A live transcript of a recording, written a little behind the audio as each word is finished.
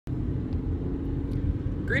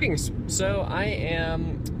Greetings. So I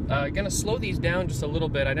am going to slow these down just a little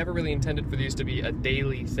bit. I never really intended for these to be a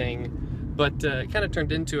daily thing, but it kind of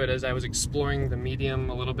turned into it as I was exploring the medium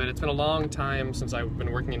a little bit. It's been a long time since I've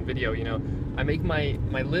been working in video. You know, I make my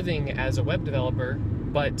living as a web developer,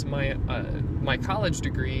 but my college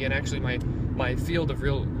degree and actually my field of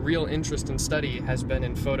real interest and study has been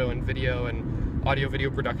in photo and video and audio-video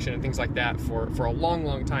production and things like that for a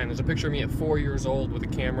long time. There's a picture of me at 4 years old with a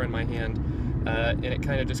camera in my hand, and it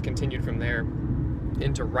kind of just continued from there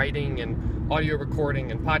into writing and audio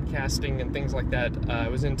recording and podcasting and things like that. I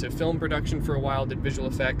was into film production for a while, did visual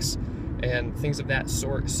effects and things of that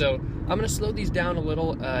sort. So I'm going to slow these down a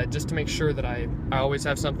little just to make sure that I always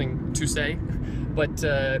have something to say. But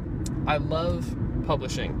I love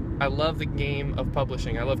publishing. I love the game of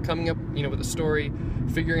publishing. I love coming up, with a story,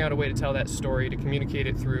 figuring out a way to tell that story, to communicate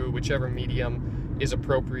it through whichever medium is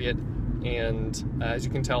appropriate. And as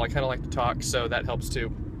you can tell, I kind of like to talk, so that helps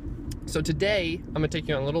too. So today, I'm going to take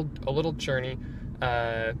you on a little journey.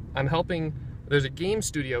 I'm helping. There's a game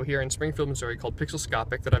studio here in Springfield, Missouri called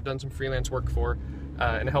Pixelscopic that I've done some freelance work for,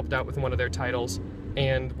 and helped out with one of their titles.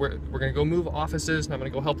 And we're going to go move offices, and I'm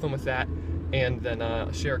going to go help them with that. And then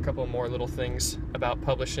share a couple more little things about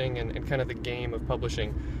publishing and kind of the game of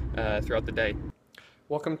publishing throughout the day.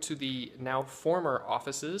 Welcome to the now former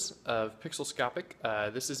offices of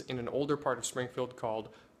Pixelscopic. This is in an older part of Springfield called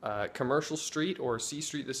Commercial Street or C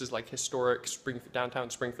Street. This is like historic downtown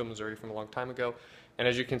Springfield, Missouri from a long time ago. And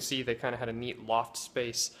as you can see, they kind of had a neat loft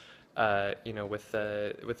space, with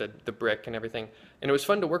the brick and everything. And it was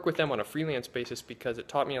fun to work with them on a freelance basis because it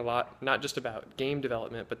taught me a lot, not just about game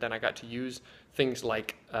development, but then I got to use things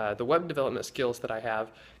like the web development skills that I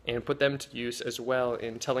have and put them to use as well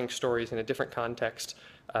in telling stories in a different context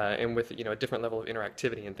and with a different level of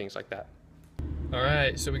interactivity and things like that. All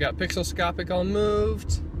right, so we got Pixelscopic all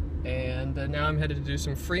moved, and now I'm headed to do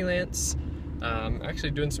some freelance.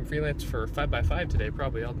 Actually doing some freelance for 5x5 today.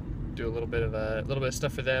 Probably I'll do a little bit of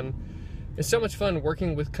stuff for them. It's so much fun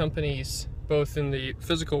working with companies both in the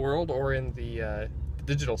physical world or in the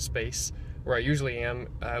digital space where I usually am,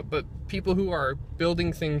 but people who are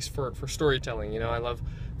building things for storytelling. I love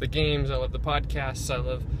the games, I love the podcasts, I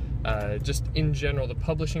love just in general the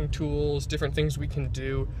publishing tools, different things we can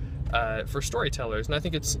do for storytellers. And I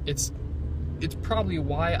think it's probably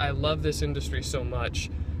why I love this industry so much.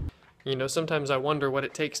 Sometimes I wonder what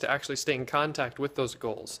it takes to actually stay in contact with those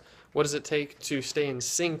goals. What does it take to stay in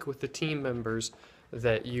sync with the team members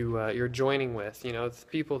that you're joining with? The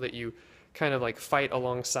people that you kind of like fight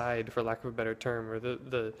alongside, for lack of a better term, or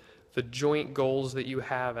the joint goals that you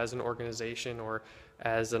have as an organization or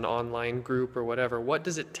as an online group or whatever. What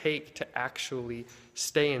does it take to actually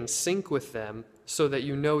stay in sync with them so that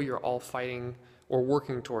you're all fighting or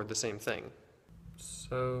working toward the same thing?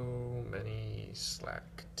 So many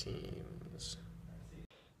Slack teams.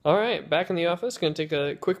 All right, back in the office. Going to take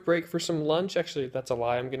a quick break for some lunch. Actually, that's a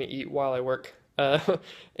lie. I'm going to eat while I work,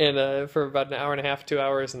 and for about an hour and a half, 2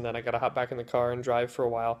 hours, and then I got to hop back in the car and drive for a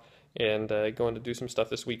while, and going to do some stuff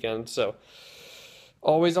this weekend. So,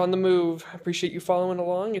 always on the move. I appreciate you following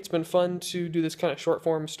along. It's been fun to do this kind of short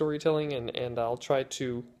form storytelling, and I'll try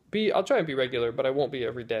and be regular, but I won't be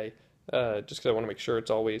every day, just because I want to make sure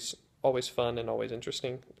it's always fun and always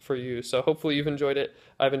interesting for you. So hopefully you've enjoyed it.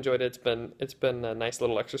 I've enjoyed it. It's been a nice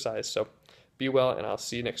little exercise. So be well, and I'll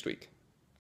see you next week.